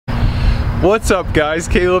What's up guys,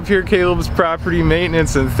 Caleb here, Caleb's Property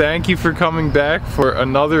Maintenance, and thank you for coming back for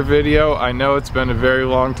another video. I know it's been a very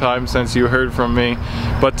long time since you heard from me,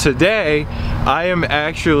 but today I am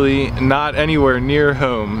actually not anywhere near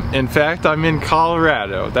home. In fact, I'm in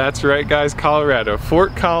Colorado. That's right guys, Colorado.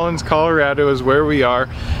 Fort Collins, Colorado is where we are,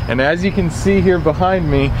 and as you can see here behind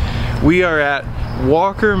me, we are at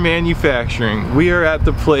Walker Manufacturing. We are at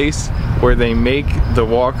the place where they make the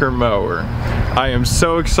Walker mower. I am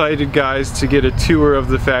so excited guys to get a tour of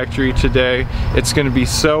the factory today. It's going to be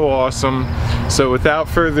so awesome. So without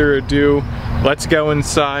further ado, let's go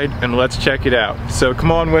inside and let's check it out. So come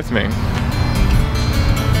on with me.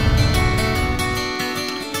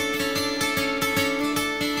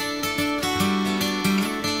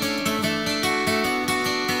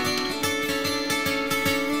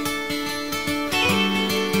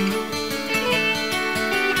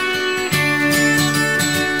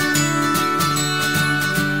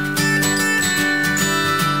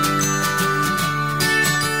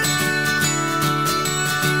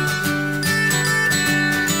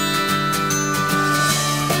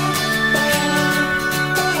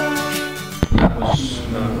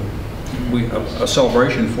 A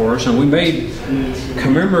celebration for us, and we made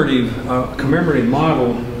commemorative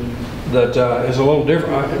model that is a little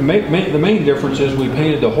different. The main difference is we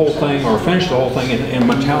painted the whole thing, or finished the whole thing in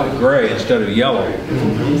metallic gray instead of yellow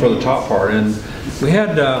for the top part. And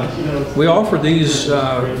we offered these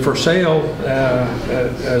for sale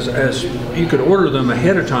as you could order them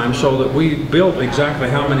ahead of time, so that we built exactly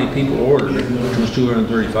how many people ordered, which was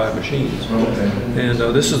 235 machines. Okay. And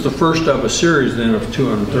this is the first of a series then of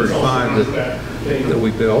 235 that we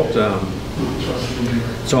built.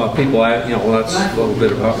 So people ask, well, that's a little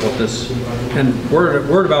bit about what this, and we're at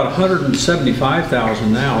about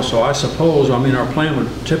 175,000 now. So I suppose, our plan would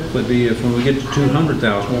typically be, if when we get to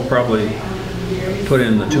 200,000, we'll probably put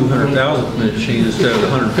in the 200,000th machine instead of the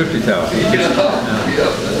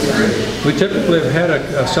 150,000. We typically have had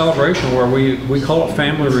a celebration where we call it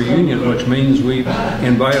family reunion, which means we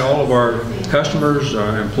invite all of our customers,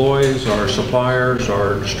 our employees, our suppliers,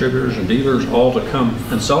 our distributors and dealers all to come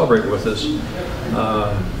and celebrate with us.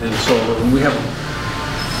 And so when we have,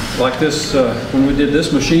 like this, when we did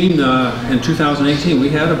this machine in 2018, we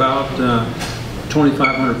had about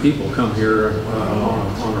 2,500 people come here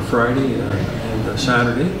on a Friday and a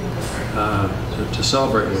Saturday to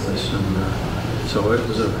celebrate with us, and so it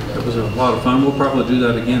was a lot of fun. We'll probably do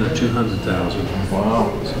that again at 200,000.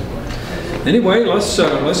 Wow! So, anyway, let's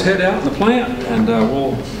head out in the plant, and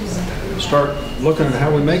we'll start looking at how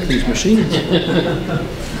we make these machines.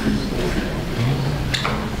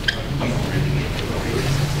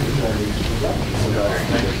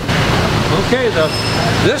 Okay, the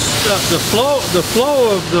flow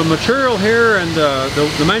of the material here and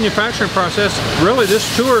the manufacturing process, really this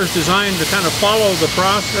tour is designed to kind of follow the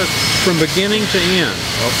process from beginning to end.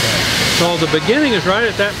 Okay. So the beginning is right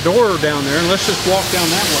at that door down there, and let's just walk down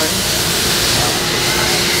that way.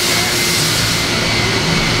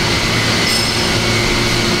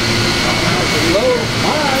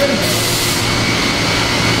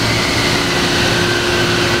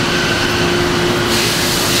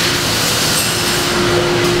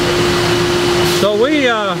 So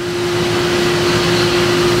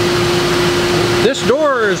this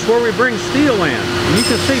door is where we bring steel in. And you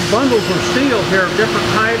can see bundles of steel here of different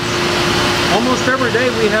types. Almost every day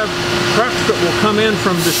we have trucks that will come in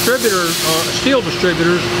from distributors, steel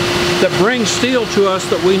distributors, that bring steel to us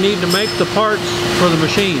that we need to make the parts for the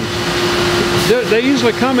machines. They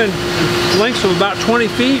usually come in lengths of about 20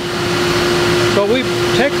 feet. So we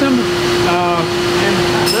take them and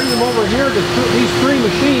bring them over here to these three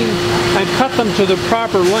machines and cut them to the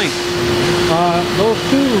proper length. Those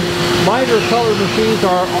two lighter colored machines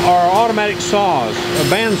are automatic saws,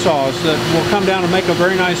 band saws that will come down and make a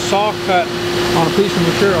very nice saw cut on a piece of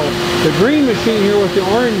material. The green machine here with the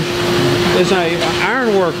orange is an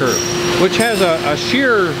iron worker, which has a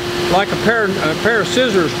shear like a pair of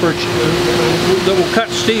scissors that will cut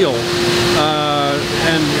steel.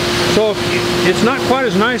 And so it's not quite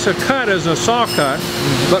as nice a cut as a saw cut,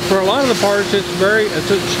 but for a lot of the parts it's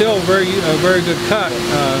still a very good cut.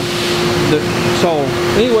 So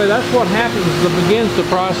anyway, that's what happens that begins the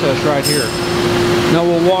process right here. Now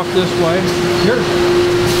we'll walk this way. Here.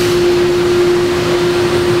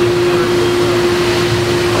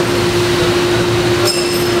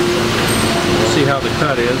 See how the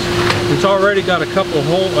cut is. It's already got a couple of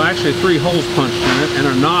holes, actually 3 holes punched in it, and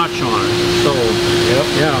a notch on it. So, yep.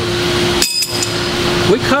 Yeah.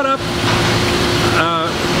 We cut up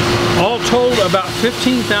all told about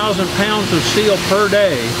 15,000 pounds of steel per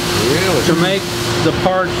day. Really? To make the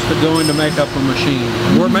parts that go in to make up a machine.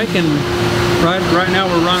 We're making, right now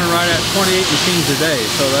we're running right at 28 machines a day,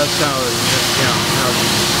 so that's how it, how we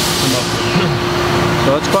come up with it.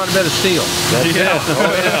 So it's quite a bit of steel. Yeah.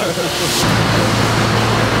 Oh, yeah.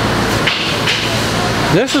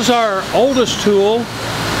 This is our oldest tool.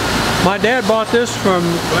 My dad bought this from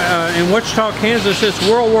in Wichita, Kansas. It's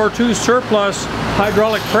World War II surplus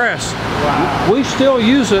hydraulic press. Wow. We still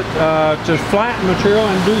use it to flatten material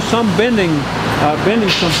and do some bending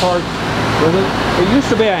some parts with it. It used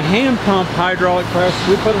to be a hand pump hydraulic press.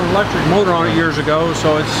 We put an electric motor on it years ago,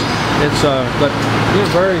 so but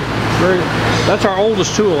very, that's our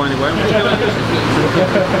oldest tool anyway.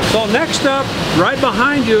 So next up, right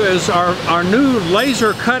behind you, is our new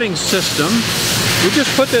laser cutting system. We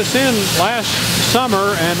just put this in last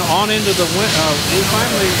summer and on into the winter.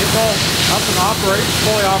 Finally, it's all up and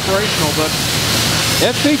fully operational, but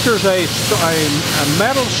it features a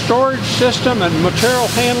metal storage system and material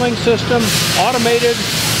handling system, automated,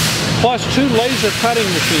 plus 2 laser cutting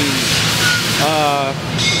machines.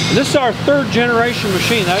 This is our 3rd generation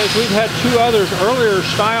machine. That is, we've had 2 others, earlier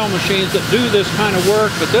style machines that do this kind of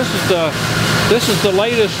work, but this is the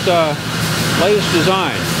latest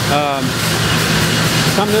design.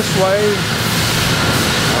 Come this way.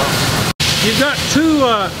 You've got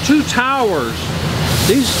two towers.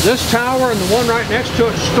 This tower and the one right next to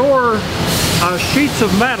it store sheets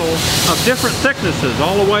of metal of different thicknesses.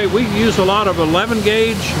 All the way, we use a lot of 11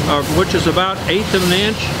 gauge, which is about 1/8 of an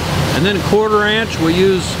inch, and then 1/4 inch. We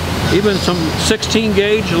use even some 16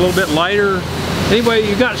 gauge, a little bit lighter. Anyway,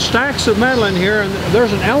 you've got stacks of metal in here, and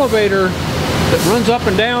there's an elevator that runs up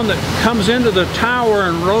and down that comes into the tower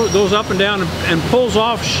and goes up and down and pulls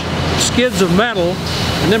off skids of metal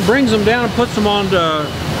and then brings them down and puts them on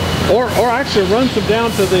or actually runs them down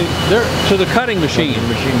to the cutting machine.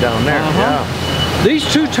 Machine down there. Yeah. These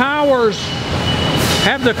 2 towers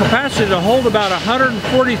have the capacity to hold about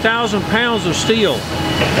 140,000 pounds of steel.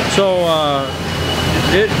 So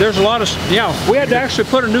there's a lot of, we had to actually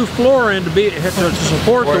put a new floor in to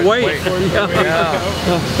support the weight.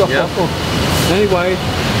 Anyway,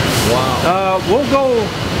 wow. We'll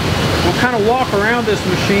kind of walk around this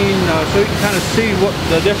machine so you can kind of see what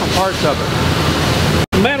the different parts of it.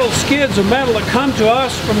 Metal skids of metal that come to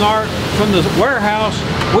us from the warehouse,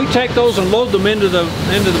 we take those and load them into the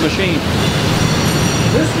machine.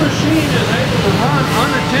 This machine is able to run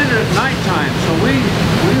unattended at nighttime, so we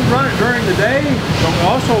run it during the day, but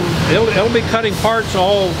also it'll be cutting parts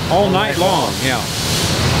all night long. Yeah.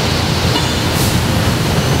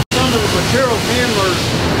 Some of the material handlers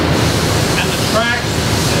and the tracks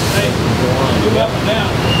that they move up and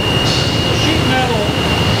down. The sheet metal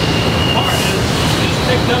part is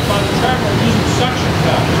picked up by the tracker using suction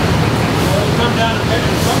cups. So it'll come down and pick,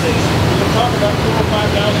 and some of these, we'll talk about 4,000 or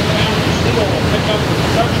 5,000 pounds of steel will pick up with the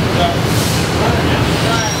suction cup, run it down the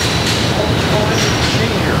track, go into the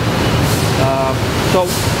machine here. So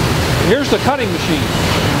here's the cutting machine.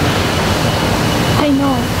 I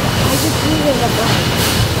know. I just needed a break.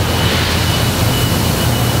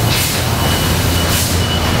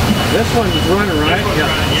 This one's running, right? Yeah.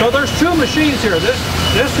 So there's 2 machines here.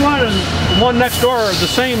 This one and one next door are the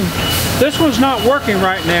same. This one's not working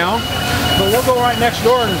right now, but we'll go right next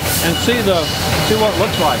door and see what it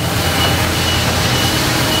looks like.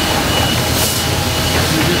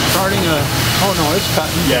 You're just starting oh no, it's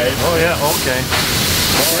cutting. Yeah. Oh yeah. Okay.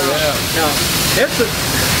 Oh yeah. Now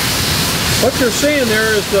what you're seeing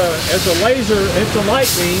there is a laser. It's a light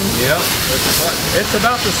beam. Yeah. It's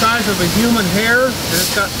about the size of a human hair, and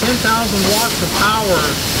it's got 10,000 watts of power.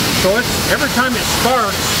 So every time it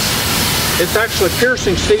sparks, it's actually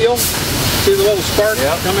piercing steel. See the little sparks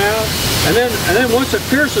come out, and then once it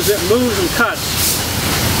pierces, it moves and cuts.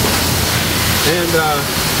 And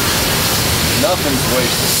nothing's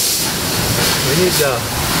wasted. we need to.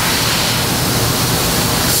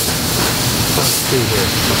 Let's see here.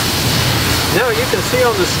 Now you can see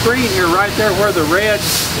on the screen here, right there, where the red.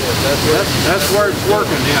 That's where it's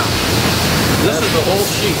working. Yeah. This is the whole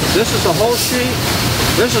sheet. This is the whole sheet.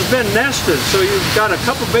 This has been nested, so you've got a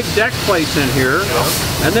couple big deck plates in here,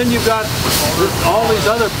 and then you've got all these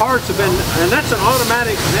other parts have been, and that's an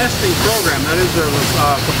automatic nesting program. That is a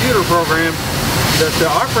computer program that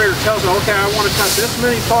the operator tells you, okay, I want to cut this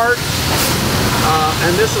many parts,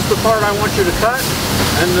 and this is the part I want you to cut,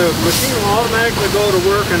 and the machine will automatically go to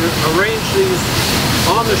work and arrange these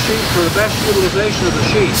on the sheet for the best utilization of the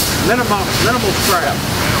sheet. Minimal scrap.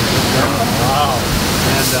 Wow.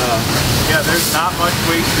 And yeah, there's not much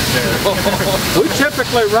wasted there. We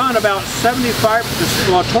typically run about 25%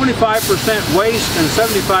 waste and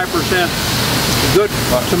 75% good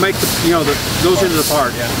to make the, that goes into the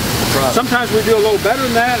part. Yeah. product. Sometimes we do a little better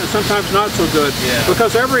than that, and sometimes not so good. Yeah.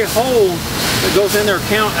 Because every hole that goes in there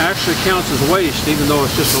actually counts as waste, even though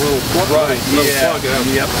it's just a little plug. Right. Little plug out of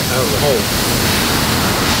the hole.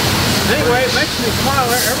 Anyway, it makes me smile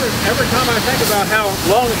every time I think about how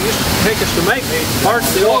long it used to take us to make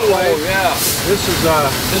parts the old way. Oh yeah. This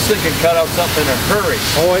thing can cut out something in a hurry.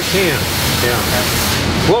 Oh, it can. Yeah.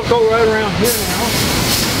 We'll go right around here now.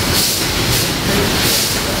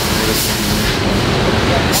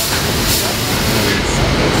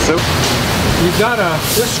 So you've got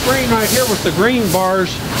this screen right here with the green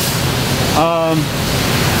bars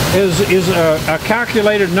is a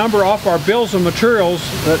calculated number off our bills of materials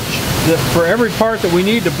that for every part that we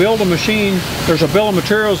need to build a machine, there's a bill of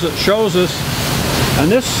materials that shows us.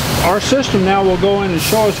 And our system now will go in and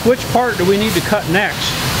show us which part do we need to cut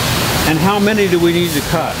next and how many do we need to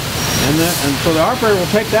cut. And so the operator will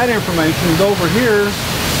take that information and go over here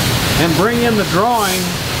and bring in the drawing,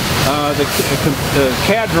 the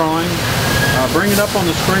CAD drawing, bring it up on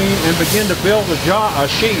the screen and begin to build a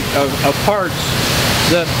sheet of parts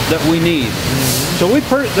that we need. So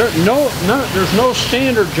there's no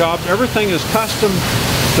standard jobs. Everything is custom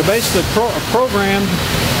to basically programmed.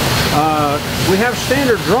 We have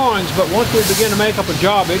standard drawings, but once we begin to make up a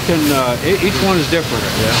job, each one is different.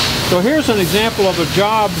 Yeah. So here's an example of a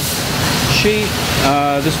job sheet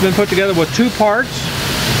that's been put together with 2 parts.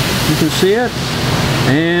 You can see it,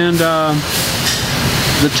 and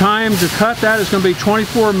the time to cut that is going to be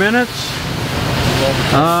 24 minutes.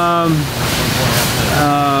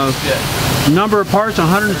 Number of parts,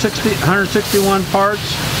 161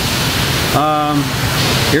 parts.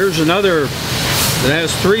 Here's another that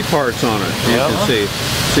has 3 parts on it. You can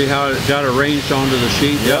see how it got arranged onto the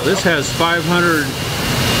sheet. Yeah, this has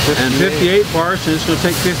 558 parts, and it's going to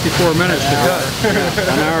take 54 minutes to cut.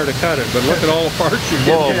 An hour to cut it, but look at all the parts you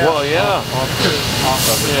get. Well, yeah.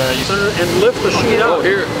 And lift the sheet up. Oh,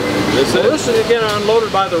 here. This is again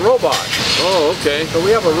unloaded by the robot. Oh, okay. So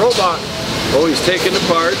we have a robot. Oh, he's taking it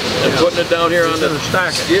apart and putting it down here on the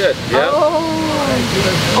stack. skid. Yeah.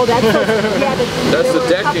 Oh, that's That's the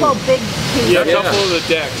decking. A couple big pieces. yeah, a couple of the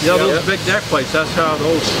decks. Yeah, those big deck plates. That's how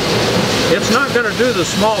those. It's not going to do the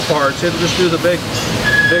small parts. It'll just do the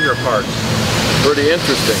bigger parts. Pretty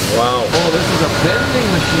interesting. Wow. Oh, this is a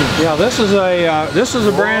bending machine. Yeah, this is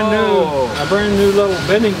a brand new little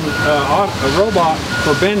bending robot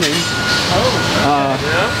for bending.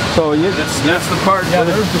 So that's the part. Yeah,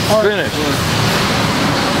 there's the part finished.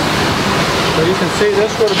 So you can see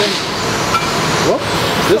this would have been. Whoops!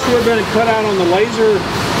 This would have been cut out on the laser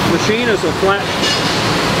machine as a flat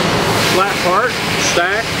part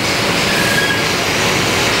stack.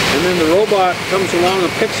 And then the robot comes along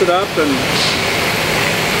and picks it up and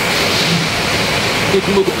It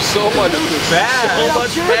moves so much faster. So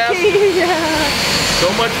much faster. So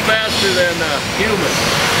much faster than human.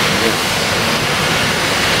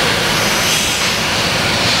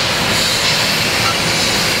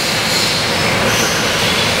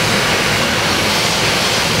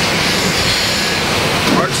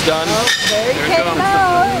 Part's done. There Here you it comes.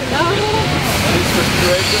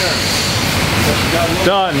 Right there.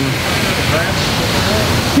 Done.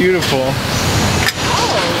 Beautiful.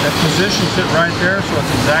 that positions it right there, so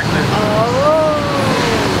it's exactly.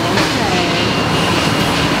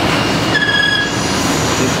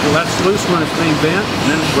 It lets loose when it's being bent, and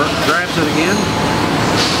then it grabs it again.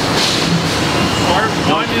 Part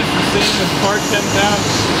 1 is the same as part 10,000.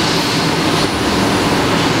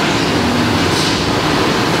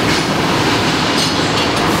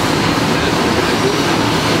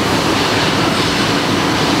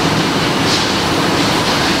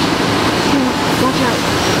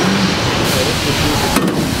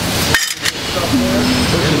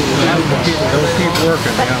 They'll keep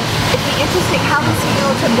working, yeah. It'd be interesting, how does he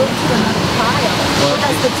know to move to another pile? Or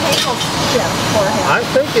does the table shift for him? I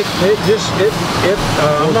think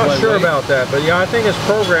I'm not sure about that, but yeah, I think it's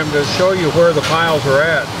programmed to show you where the piles are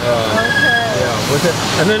at. Okay. Yeah, with it,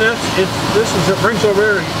 and then it brings over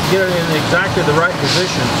here to get it in exactly the right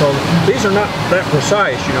position. So these are not that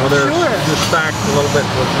precise, you know, they're just stacked a little bit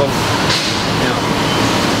with little,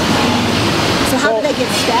 So how do they get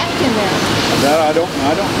stacked in there? That I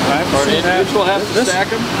haven't seen that. We'll have to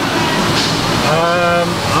stack them?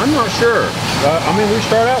 I'm not sure. I mean, we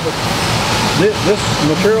start out with this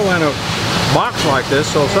material in a box like this,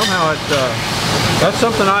 so somehow that's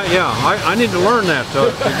something I need to learn that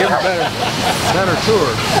to get a better tour.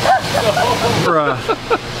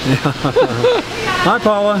 Hi,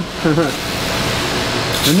 Paula.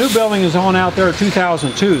 The new building is on out there in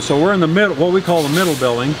 2002, so we're in the middle, what we call the middle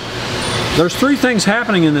building. There's three things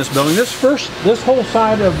happening in this building. This whole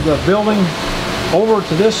side of the building over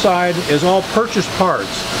to this side is all purchased parts.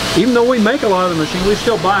 Even though we make a lot of the machine, we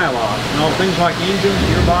still buy a lot. You know, things like engines,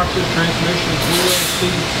 gearboxes, transmissions, wheels,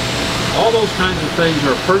 seats, all those kinds of things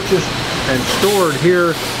are purchased and stored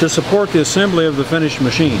here to support the assembly of the finished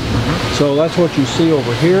machine. So that's what you see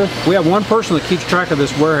over here. We have one person that keeps track of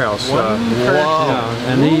this warehouse. Wow.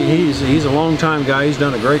 Yeah, and he's a long-time guy. He's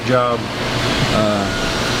done a great job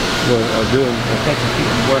keeping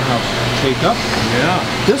the warehouse shaped up. Yeah.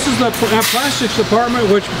 This is the plastics department,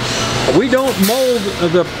 which we don't mold.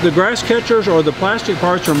 The grass catchers or the plastic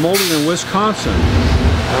parts are molded in Wisconsin.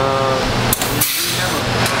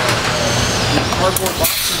 Cardboard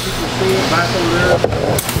boxes, you can see it back over there.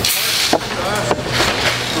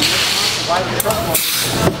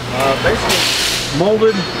 Basically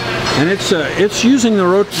molded, and it's using the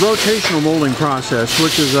rotational molding process,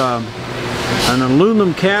 which is an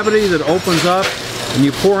aluminum cavity that opens up, and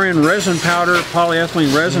you pour in resin powder,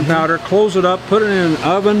 polyethylene resin powder, close it up, put it in an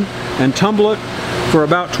oven, and tumble it for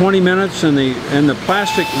about 20 minutes, and the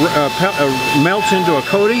plastic melts into a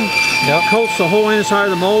coating. Yep. Coats the whole inside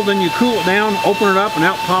of the mold, then you cool it down, open it up, and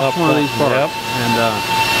out pops one of these parts. Yep. And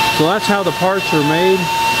so that's how the parts are made.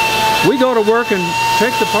 We go to work and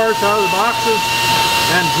take the parts out of the boxes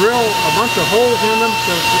and drill a bunch of holes in them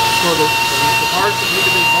for the parts that need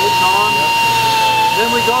to be bolted on. Yep. Then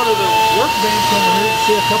we go to the workbench over here to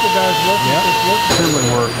see a couple guys working this assembly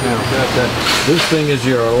work. This thing is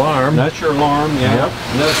your alarm. That's your alarm, yeah. Yep.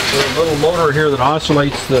 And that's the little motor here that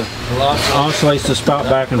oscillates the spout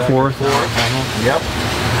back and forth. Yep.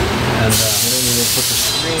 And then you put the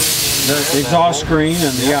screen, the exhaust screen,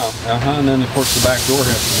 and and then of course the back door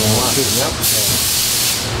has to go on. Yep.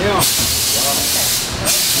 Yeah.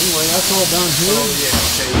 Anyway, that's all done here. Oh yeah.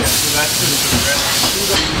 Okay. Yeah. So that's just the rest.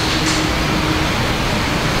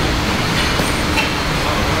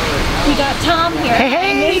 We got Tom here.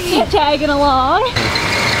 Hey! Tagging along.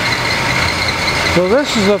 So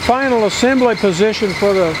this is the final assembly position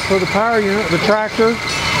for the power unit, the tractor.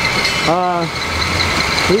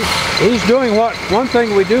 He's doing one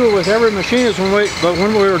thing we do with every machine is when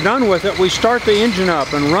we were done with it, we start the engine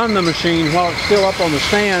up and run the machine while it's still up on the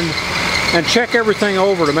stand and check everything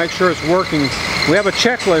over to make sure it's working. We have a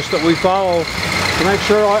checklist that we follow to make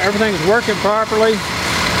sure everything's working properly,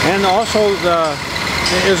 and also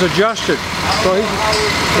is adjusted. So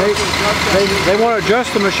they want to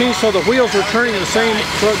adjust the machine so the wheels are turning the same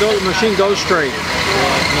so the machine goes straight.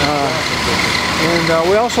 And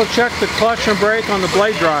we also check the clutch and brake on the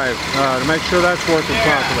blade drive to make sure that's working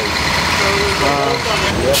properly.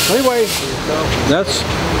 Anyway,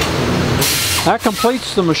 that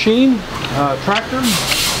completes the machine tractor.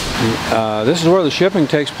 This is where the shipping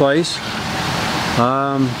takes place.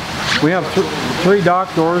 We have three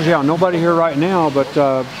dock doors. Yeah, nobody here right now, but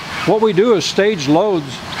what we do is stage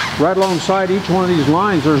loads right alongside each one of these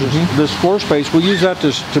lines. There's this floor space. We use that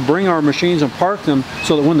to bring our machines and park them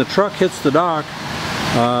so that when the truck hits the dock,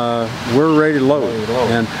 we're ready to load.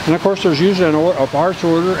 And of course there's usually a parts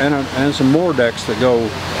order and some more decks that go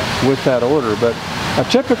with that order. But a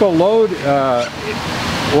typical load,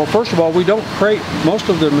 well, first of all, we don't crate most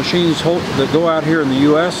of the machines that go out here in the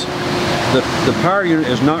U.S. The power unit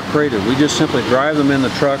is not crated. We just simply drive them in the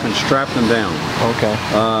truck and strap them down. Okay.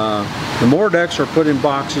 The more decks are put in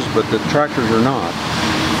boxes, but the tractors are not.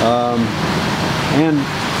 And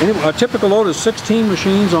anyway, a typical load is 16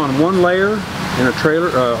 machines on one layer in a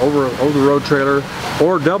trailer, over the road trailer,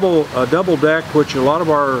 or a double deck, which a lot of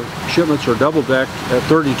our shipments are double decked at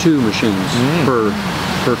 32 machines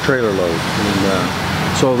per trailer load.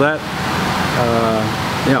 And so that,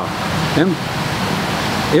 yeah. And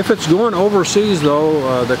if it's going overseas,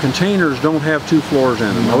 though, the containers don't have 2 floors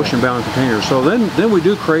in them, ocean-bound containers. So then we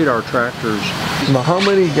do crate our tractors. Now, how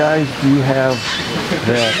many guys do you have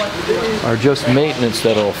that are just maintenance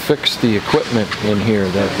that'll fix the equipment in here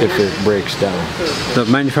that if it breaks down? The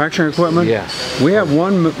manufacturing equipment? Yeah. We have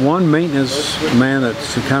one maintenance man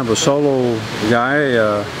that's kind of a solo guy,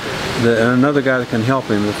 and another guy that can help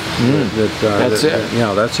him. That's it.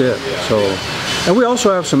 Yeah, that's it. So. And we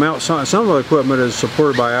also have some outside. Some of the equipment is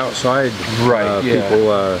supported by outside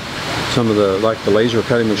people. Some of like the laser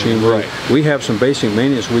cutting machine. We have some basic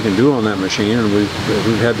maintenance we can do on that machine, and we've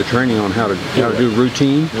had the training on how to do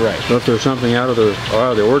routine. So if there's something out of the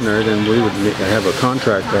ordinary, then we would have a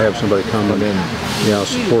contract to have somebody come and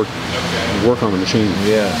support, work on the machine.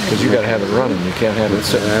 Yeah, because you got to have it running. You can't have it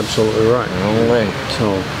sitting. Absolutely right. No way.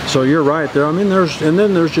 So you're right there. I mean, there's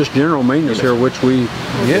just general maintenance here, which we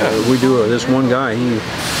do. This one guy,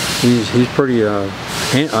 he's pretty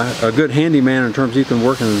a good handyman in terms he can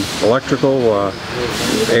work in electrical,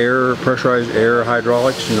 air, pressurized air,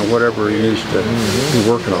 hydraulics, whatever he needs to be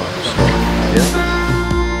working on. So. Yeah.